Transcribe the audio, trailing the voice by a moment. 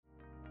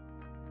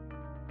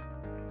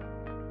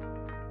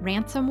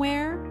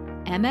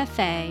Ransomware,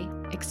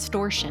 MFA,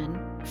 extortion,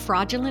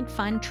 fraudulent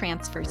fund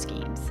transfer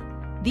schemes.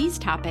 These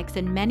topics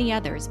and many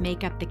others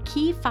make up the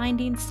key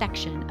findings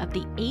section of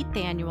the 8th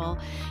Annual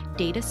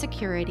Data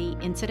Security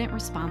Incident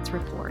Response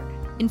Report,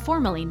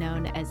 informally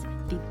known as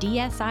the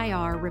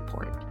DSIR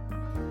Report.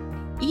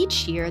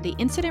 Each year, the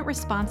incident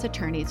response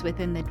attorneys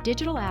within the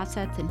Digital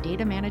Assets and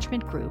Data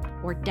Management Group,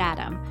 or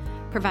DADM,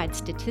 provide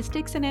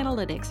statistics and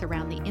analytics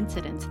around the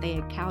incidents they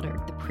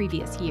encountered the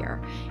previous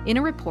year in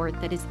a report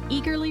that is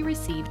eagerly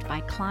received by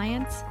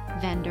clients,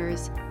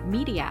 vendors,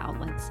 media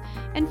outlets,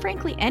 and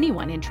frankly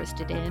anyone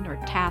interested in or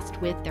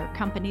tasked with their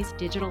company's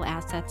digital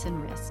assets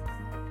and risks.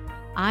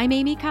 I'm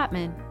Amy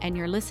Kottman, and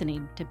you're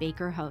listening to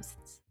Baker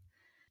Hosts.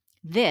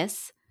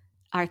 This,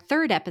 our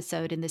third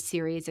episode in the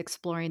series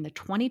exploring the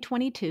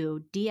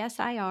 2022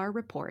 DSIR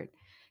report,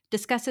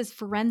 discusses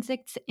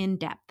forensics in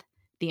depth,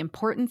 the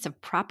importance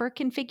of proper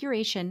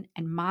configuration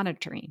and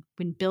monitoring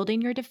when building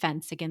your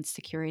defense against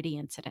security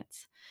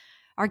incidents.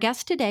 Our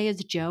guest today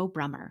is Joe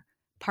Brummer,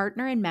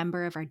 partner and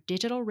member of our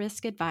Digital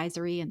Risk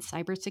Advisory and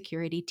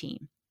Cybersecurity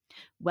team.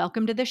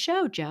 Welcome to the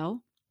show,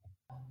 Joe.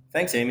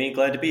 Thanks, Amy.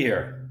 Glad to be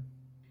here.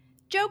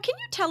 Joe, can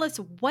you tell us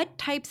what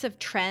types of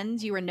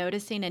trends you are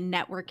noticing in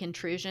network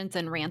intrusions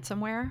and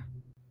ransomware?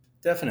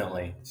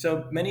 Definitely.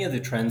 So many of the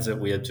trends that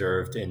we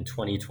observed in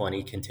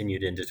 2020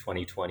 continued into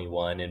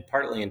 2021 and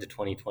partly into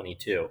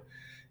 2022.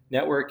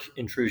 Network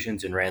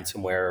intrusions and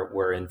ransomware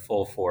were in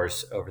full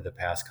force over the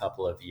past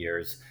couple of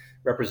years,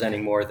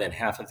 representing more than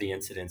half of the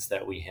incidents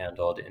that we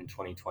handled in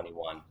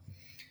 2021.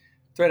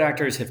 Threat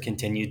actors have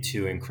continued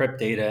to encrypt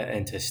data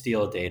and to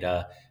steal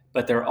data,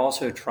 but they're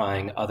also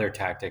trying other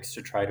tactics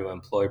to try to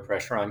employ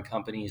pressure on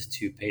companies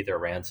to pay their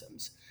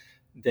ransoms.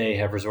 They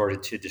have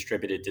resorted to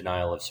distributed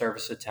denial of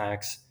service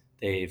attacks.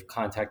 They've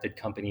contacted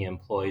company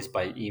employees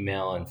by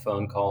email and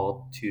phone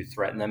call to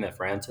threaten them if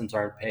ransoms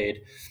aren't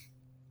paid.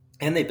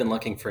 And they've been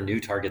looking for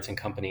new targets in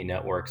company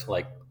networks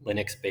like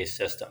Linux-based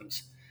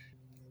systems.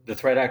 The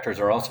threat actors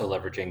are also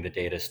leveraging the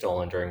data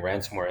stolen during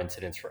ransomware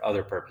incidents for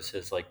other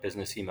purposes like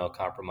business email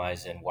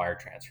compromise and wire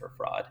transfer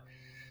fraud.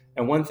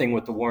 And one thing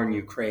with the war in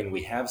Ukraine,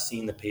 we have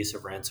seen the pace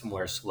of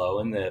ransomware slow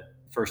in the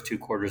first 2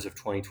 quarters of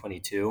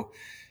 2022.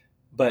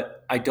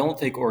 But I don't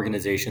think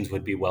organizations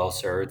would be well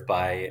served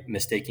by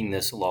mistaking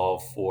this lull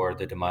for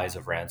the demise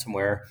of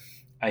ransomware.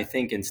 I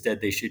think instead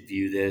they should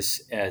view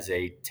this as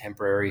a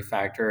temporary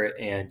factor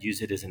and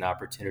use it as an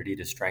opportunity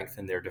to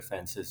strengthen their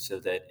defenses so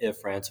that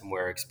if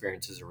ransomware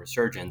experiences a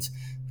resurgence,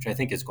 which I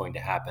think is going to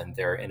happen,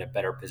 they're in a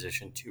better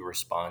position to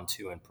respond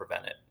to and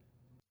prevent it.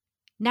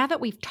 Now that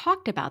we've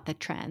talked about the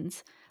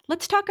trends,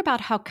 let's talk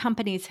about how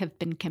companies have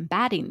been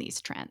combating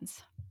these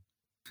trends.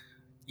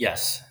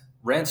 Yes.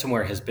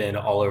 Ransomware has been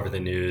all over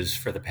the news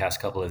for the past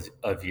couple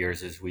of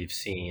years, as we've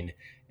seen,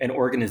 and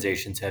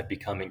organizations have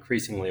become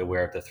increasingly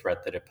aware of the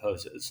threat that it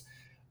poses.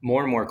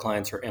 More and more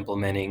clients are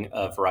implementing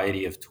a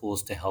variety of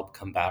tools to help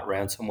combat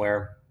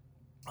ransomware,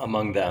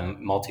 among them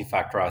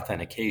multi-factor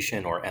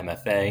authentication, or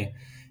MFA,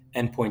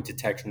 endpoint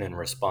detection and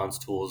response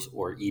tools,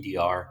 or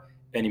EDR,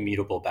 and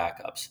immutable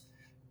backups.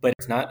 But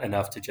it's not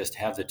enough to just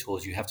have the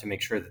tools. You have to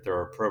make sure that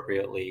they're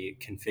appropriately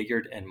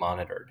configured and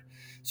monitored.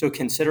 So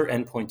consider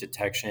endpoint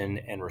detection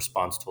and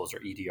response tools, or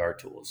EDR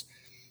tools.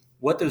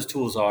 What those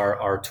tools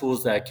are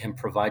tools that can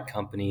provide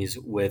companies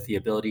with the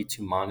ability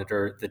to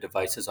monitor the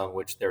devices on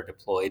which they're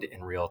deployed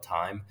in real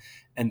time,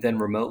 and then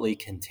remotely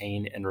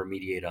contain and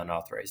remediate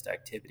unauthorized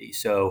activity.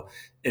 So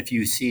if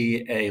you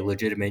see a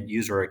legitimate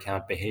user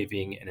account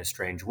behaving in a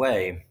strange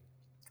way,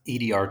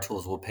 EDR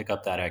tools will pick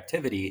up that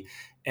activity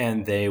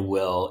and they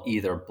will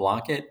either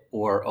block it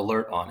or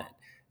alert on it.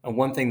 And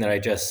one thing that I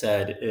just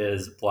said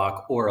is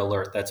block or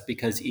alert. That's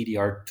because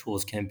EDR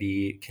tools can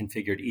be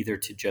configured either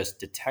to just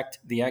detect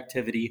the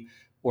activity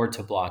or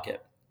to block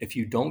it. If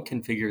you don't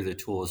configure the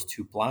tools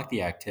to block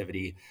the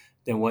activity,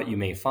 then what you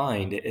may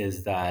find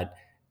is that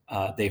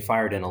they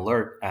fired an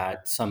alert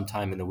at some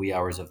time in the wee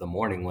hours of the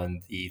morning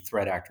when the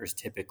threat actors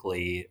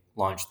typically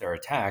launch their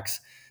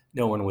attacks.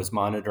 No one was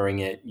monitoring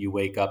it. You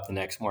wake up the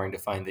next morning to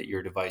find that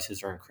your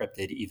devices are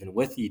encrypted even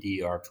with the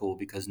EDR tool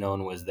because no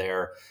one was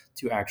there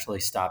to actually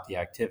stop the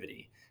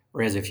activity.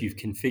 Whereas if you've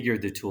configured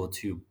the tool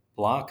to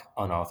block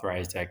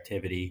unauthorized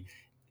activity,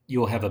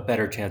 you'll have a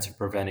better chance of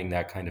preventing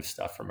that kind of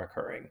stuff from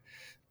occurring.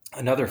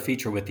 Another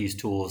feature with these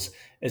tools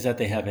is that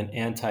they have an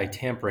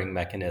anti-tampering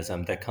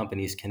mechanism that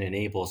companies can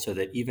enable so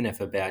that even if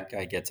a bad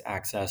guy gets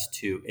access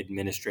to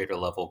administrator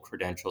level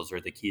credentials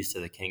or the keys to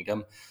the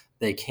kingdom,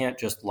 they can't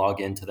just log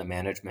into the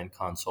management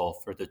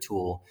console for the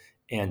tool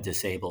and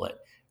disable it.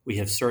 We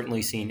have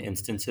certainly seen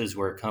instances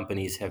where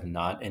companies have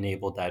not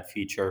enabled that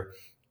feature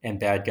and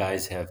bad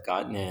guys have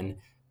gotten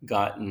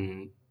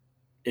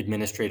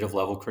administrative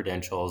level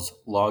credentials,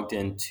 logged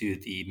into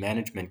the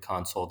management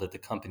console that the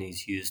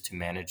companies use to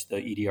manage the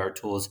EDR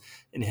tools,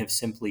 and have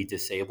simply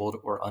disabled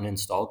or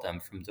uninstalled them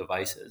from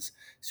devices.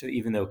 So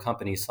even though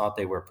companies thought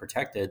they were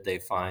protected, they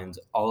find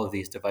all of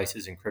these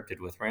devices encrypted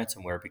with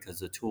ransomware because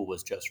the tool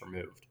was just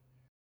removed.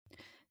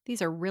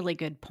 These are really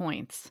good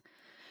points.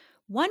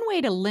 One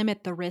way to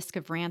limit the risk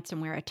of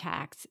ransomware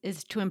attacks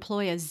is to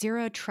employ a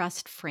zero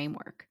trust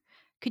framework.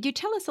 Could you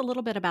tell us a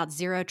little bit about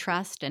zero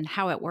trust and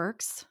how it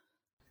works?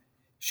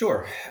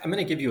 Sure. I'm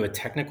going to give you a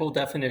technical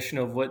definition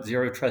of what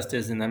zero trust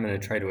is, and I'm going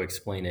to try to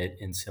explain it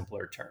in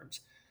simpler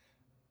terms.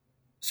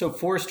 So,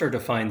 Forrester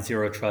defines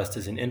zero trust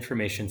as an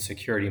information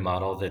security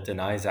model that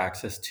denies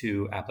access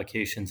to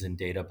applications and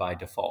data by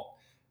default.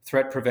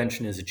 Threat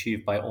prevention is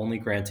achieved by only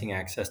granting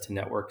access to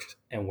networks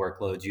and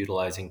workloads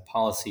utilizing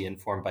policy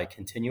informed by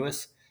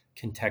continuous,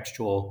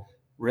 contextual,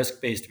 risk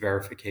based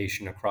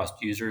verification across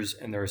users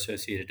and their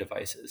associated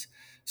devices.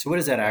 So, what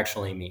does that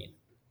actually mean?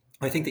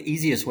 I think the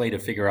easiest way to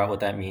figure out what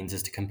that means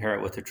is to compare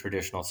it with a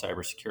traditional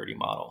cybersecurity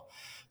model.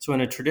 So,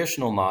 in a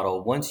traditional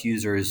model, once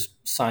users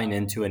sign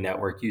into a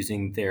network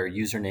using their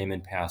username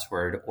and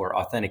password, or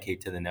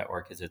authenticate to the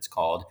network as it's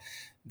called,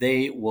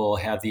 they will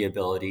have the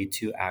ability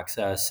to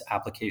access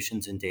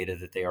applications and data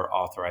that they are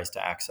authorized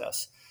to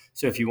access.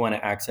 So, if you want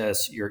to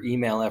access your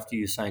email after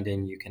you signed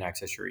in, you can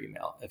access your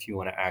email. If you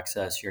want to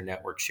access your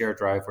network share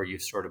drive where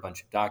you've stored a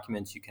bunch of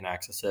documents, you can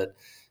access it.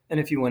 And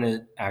if you want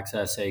to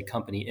access a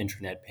company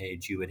intranet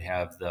page, you would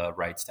have the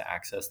rights to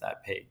access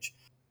that page.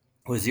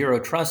 With zero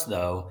trust,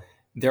 though,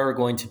 there are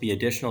going to be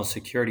additional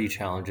security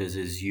challenges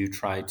as you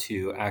try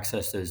to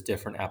access those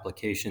different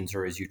applications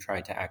or as you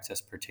try to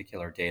access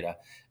particular data.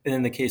 And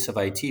in the case of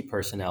IT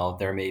personnel,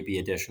 there may be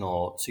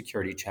additional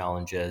security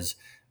challenges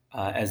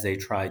as they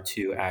try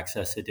to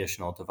access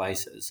additional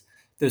devices.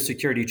 Those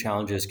security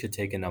challenges could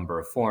take a number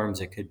of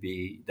forms. It could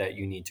be that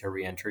you need to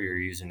re-enter your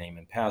username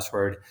and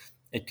password.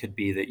 It could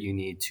be that you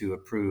need to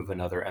approve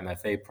another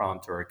MFA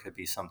prompt, or it could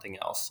be something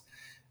else.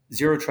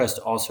 Zero Trust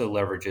also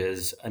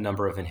leverages a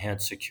number of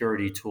enhanced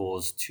security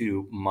tools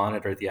to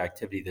monitor the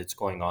activity that's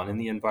going on in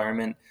the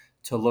environment,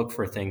 to look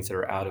for things that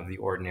are out of the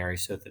ordinary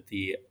so that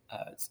the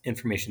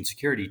information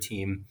security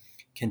team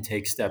can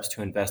take steps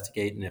to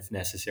investigate and, if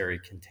necessary,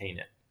 contain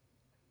it.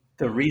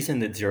 The reason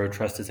that zero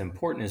trust is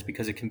important is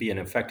because it can be an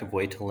effective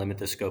way to limit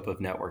the scope of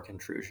network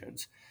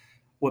intrusions.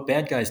 What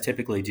bad guys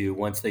typically do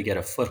once they get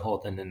a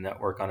foothold in the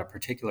network on a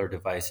particular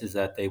device is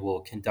that they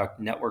will conduct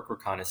network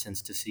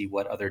reconnaissance to see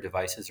what other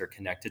devices are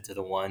connected to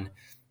the one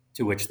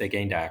to which they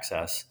gained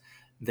access.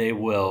 They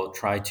will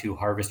try to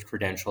harvest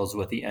credentials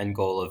with the end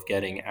goal of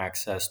getting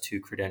access to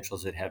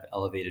credentials that have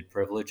elevated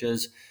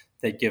privileges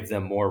that give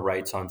them more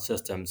rights on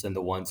systems than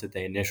the ones that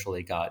they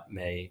initially got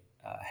may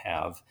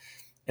have.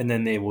 And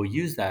then they will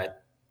use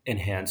that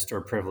enhanced or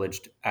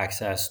privileged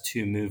access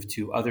to move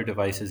to other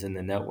devices in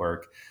the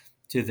network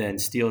to then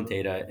steal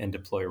data and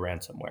deploy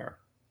ransomware.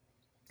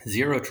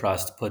 Zero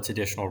Trust puts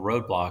additional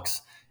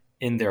roadblocks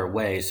in their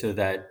way so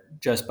that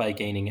just by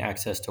gaining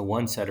access to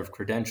one set of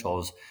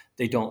credentials,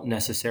 they don't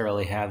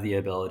necessarily have the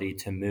ability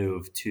to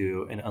move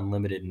to an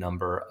unlimited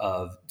number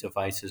of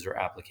devices or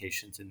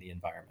applications in the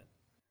environment.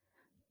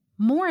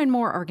 More and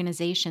more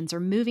organizations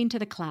are moving to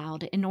the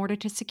cloud in order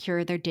to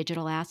secure their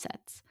digital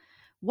assets.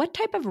 What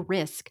type of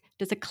risk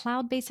does a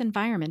cloud based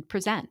environment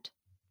present?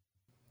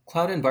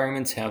 Cloud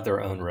environments have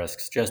their own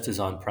risks, just as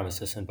on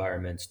premises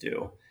environments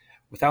do.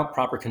 Without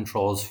proper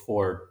controls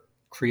for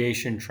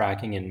creation,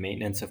 tracking, and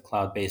maintenance of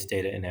cloud based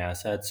data and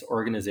assets,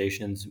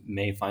 organizations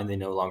may find they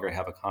no longer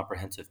have a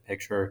comprehensive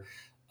picture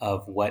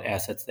of what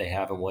assets they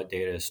have and what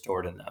data is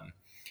stored in them.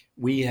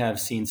 We have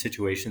seen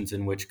situations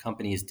in which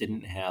companies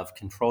didn't have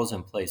controls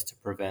in place to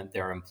prevent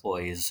their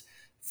employees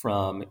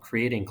from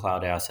creating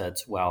cloud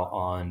assets while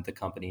on the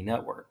company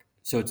network.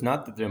 So it's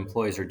not that the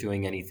employees are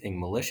doing anything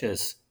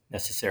malicious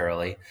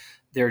necessarily.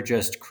 They're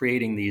just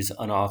creating these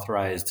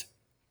unauthorized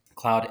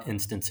cloud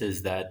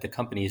instances that the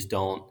companies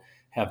don't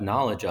have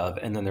knowledge of,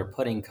 and then they're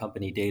putting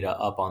company data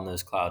up on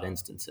those cloud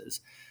instances.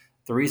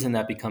 The reason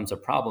that becomes a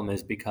problem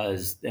is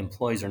because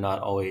employees are not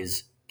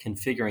always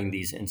configuring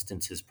these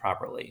instances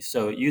properly.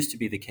 So it used to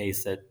be the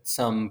case that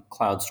some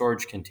cloud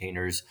storage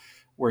containers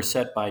were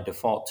set by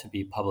default to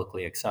be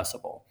publicly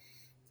accessible.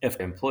 If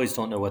employees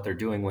don't know what they're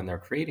doing when they're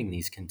creating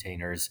these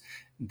containers,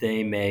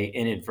 they may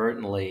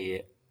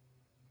inadvertently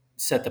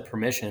set the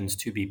permissions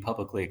to be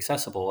publicly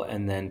accessible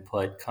and then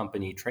put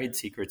company trade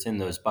secrets in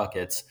those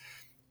buckets.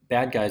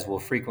 Bad guys will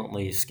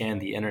frequently scan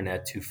the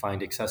internet to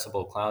find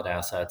accessible cloud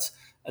assets,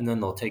 and then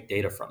they'll take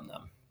data from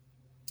them.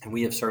 And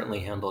we have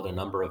certainly handled a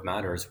number of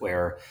matters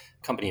where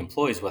company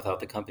employees, without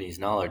the company's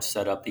knowledge,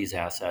 set up these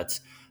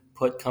assets,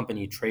 put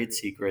company trade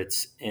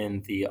secrets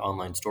in the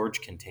online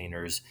storage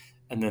containers,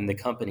 and then the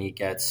company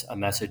gets a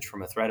message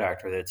from a threat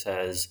actor that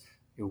says,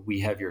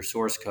 we have your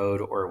source code,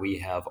 or we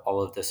have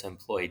all of this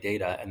employee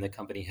data, and the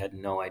company had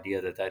no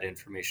idea that that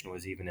information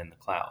was even in the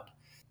cloud.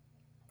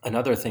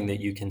 Another thing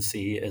that you can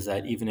see is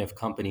that even if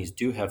companies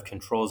do have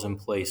controls in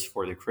place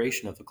for the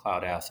creation of the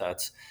cloud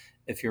assets,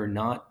 if you're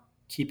not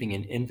keeping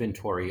an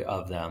inventory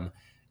of them,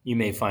 you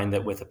may find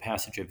that with the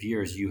passage of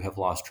years, you have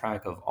lost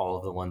track of all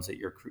of the ones that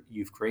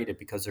you've created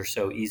because they're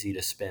so easy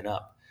to spin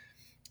up.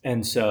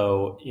 And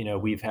so,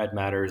 we've had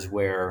matters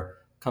where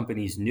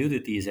companies knew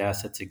that these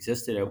assets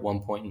existed at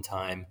one point in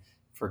time,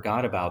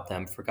 forgot about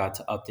them, forgot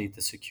to update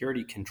the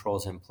security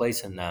controls in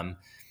place in them,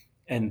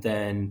 and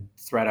then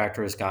threat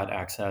actors got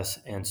access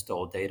and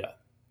stole data.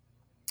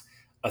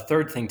 A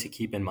third thing to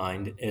keep in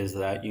mind is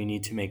that you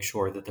need to make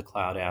sure that the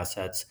cloud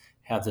assets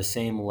have the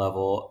same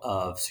level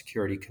of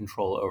security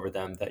control over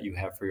them that you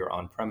have for your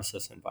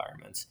on-premises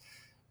environments.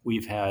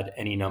 We've had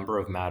any number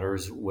of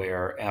matters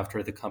where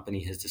after the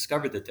company has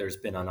discovered that there's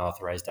been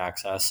unauthorized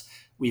access,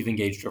 we've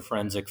engaged a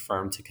forensic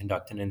firm to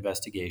conduct an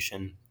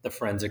investigation. The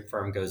forensic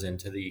firm goes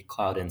into the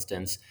cloud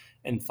instance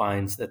and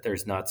finds that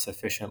there's not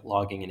sufficient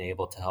logging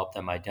enabled to help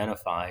them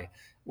identify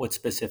what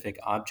specific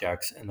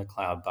objects in the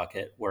cloud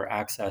bucket were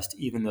accessed,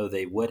 even though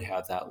they would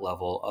have that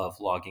level of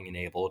logging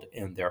enabled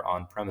in their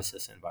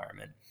on-premises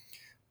environment.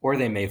 Or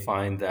they may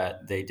find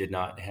that they did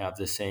not have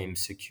the same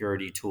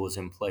security tools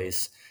in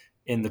place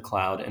in the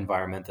cloud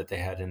environment that they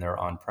had in their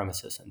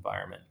on-premises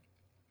environment.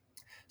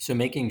 So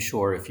making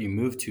sure if you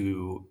move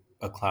to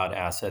a cloud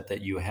asset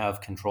that you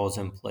have controls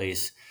in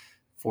place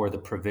for the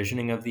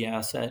provisioning of the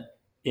asset,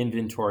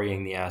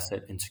 inventorying the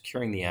asset, and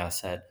securing the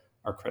asset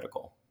are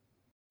critical.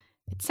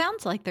 It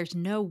sounds like there's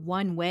no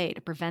one way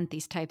to prevent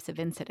these types of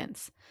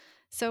incidents.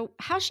 So,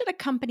 how should a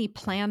company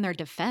plan their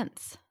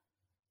defense?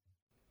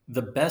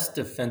 The best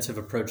defensive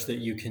approach that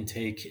you can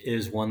take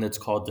is one that's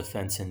called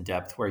defense in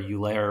depth, where you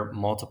layer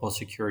multiple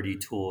security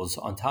tools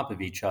on top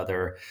of each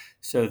other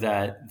so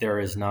that there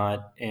is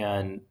not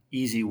an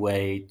easy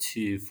way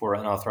for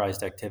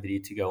unauthorized activity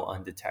to go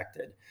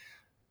undetected.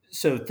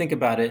 So think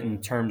about it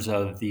in terms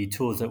of the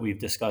tools that we've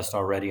discussed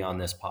already on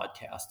this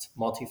podcast: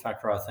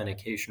 multi-factor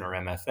authentication, or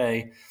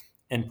MFA,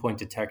 endpoint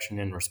detection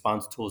and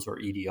response tools, or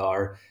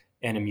EDR,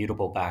 and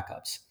immutable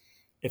backups.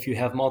 If you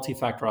have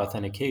multi-factor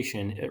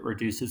authentication, it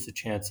reduces the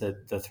chance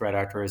that the threat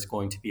actor is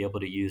going to be able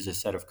to use a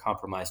set of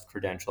compromised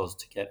credentials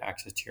to get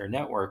access to your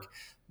network,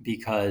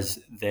 because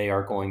they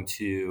are going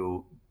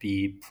to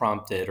be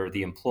prompted, or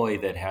the employee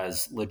that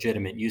has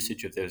legitimate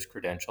usage of those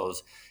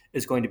credentials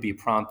is going to be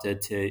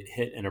prompted to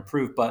hit an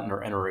approve button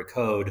or enter a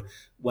code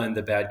when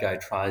the bad guy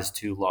tries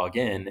to log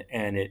in,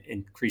 and it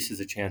increases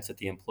the chance that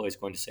the employee is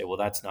going to say, well,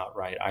 that's not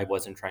right. I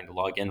wasn't trying to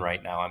log in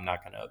right now. I'm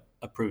not going to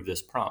approve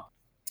this prompt.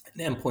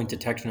 An endpoint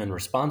detection and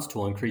response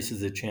tool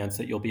increases the chance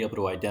that you'll be able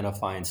to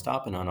identify and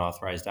stop an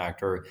unauthorized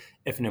actor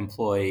if an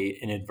employee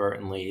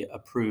inadvertently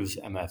approves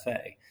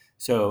MFA.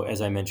 So,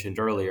 as I mentioned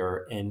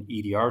earlier, an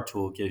EDR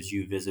tool gives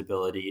you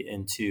visibility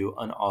into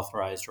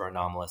unauthorized or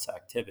anomalous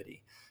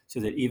activity, so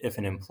that even if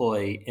an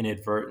employee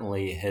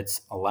inadvertently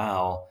hits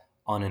allow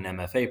on an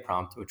MFA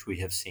prompt, which we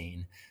have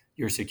seen,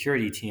 your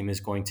security team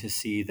is going to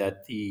see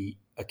that the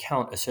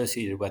account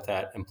associated with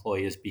that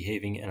employee is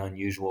behaving in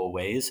unusual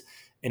ways,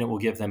 and it will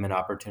give them an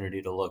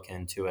opportunity to look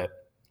into it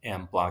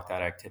and block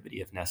that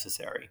activity if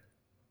necessary.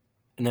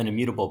 And then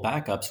immutable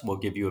backups will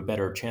give you a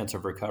better chance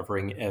of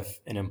recovering if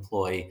an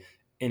employee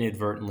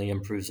inadvertently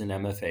improves an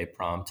MFA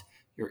prompt.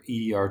 Your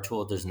EDR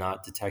tool does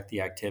not detect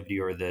the activity,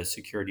 or the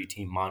security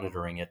team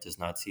monitoring it does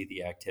not see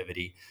the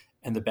activity,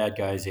 and the bad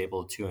guy is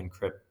able to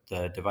encrypt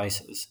the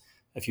devices.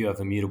 If you have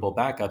immutable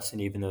backups,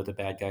 and even though the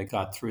bad guy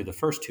got through the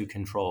first two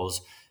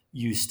controls,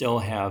 you still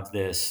have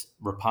this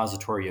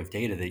repository of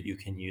data that you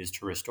can use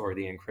to restore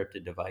the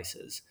encrypted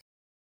devices.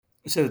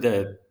 So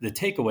the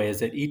takeaway is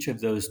that each of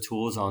those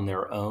tools on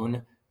their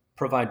own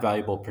provide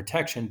valuable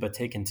protection, but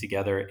taken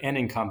together and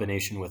in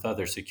combination with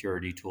other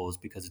security tools,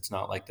 because it's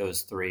not like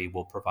those three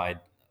will provide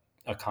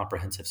a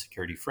comprehensive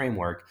security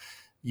framework,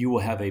 you will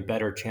have a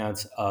better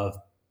chance of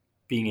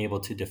being able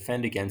to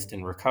defend against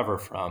and recover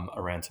from a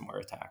ransomware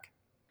attack.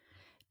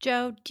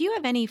 Joe, do you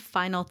have any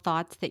final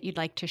thoughts that you'd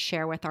like to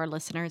share with our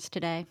listeners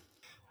today?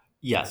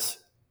 Yes.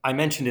 I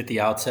mentioned at the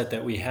outset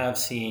that we have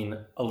seen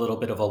a little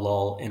bit of a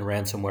lull in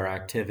ransomware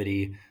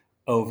activity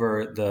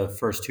over the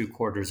first 2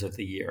 quarters of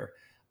the year.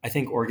 I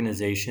think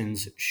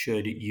organizations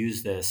should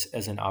use this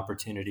as an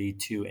opportunity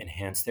to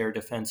enhance their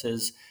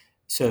defenses,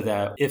 so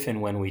that if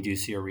and when we do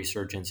see a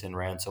resurgence in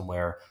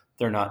ransomware,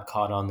 they're not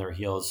caught on their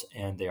heels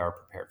and they are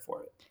prepared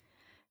for it.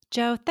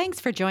 Joe, thanks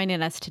for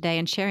joining us today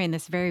and sharing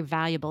this very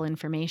valuable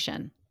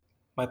information.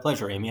 My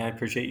pleasure, Amy. I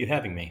appreciate you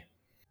having me.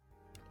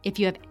 If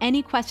you have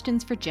any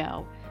questions for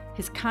Joe,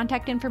 his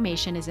contact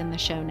information is in the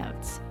show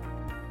notes.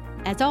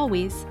 As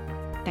always,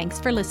 thanks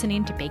for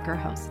listening to Baker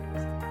Hosts.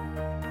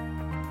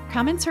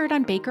 Comments heard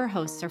on Baker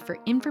Hosts are for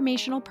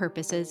informational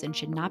purposes and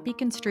should not be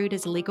construed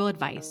as legal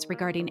advice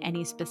regarding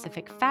any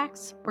specific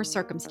facts or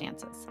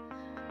circumstances.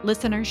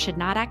 Listeners should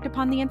not act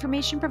upon the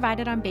information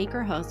provided on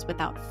Baker Hosts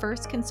without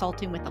first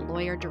consulting with a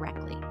lawyer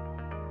directly.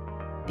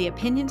 The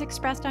opinions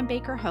expressed on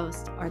Baker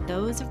Hosts are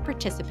those of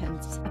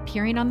participants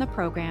appearing on the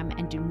program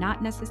and do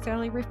not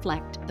necessarily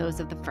reflect those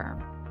of the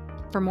firm.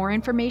 For more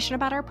information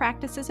about our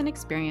practices and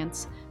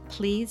experience,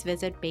 please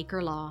visit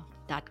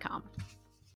bakerlaw.com.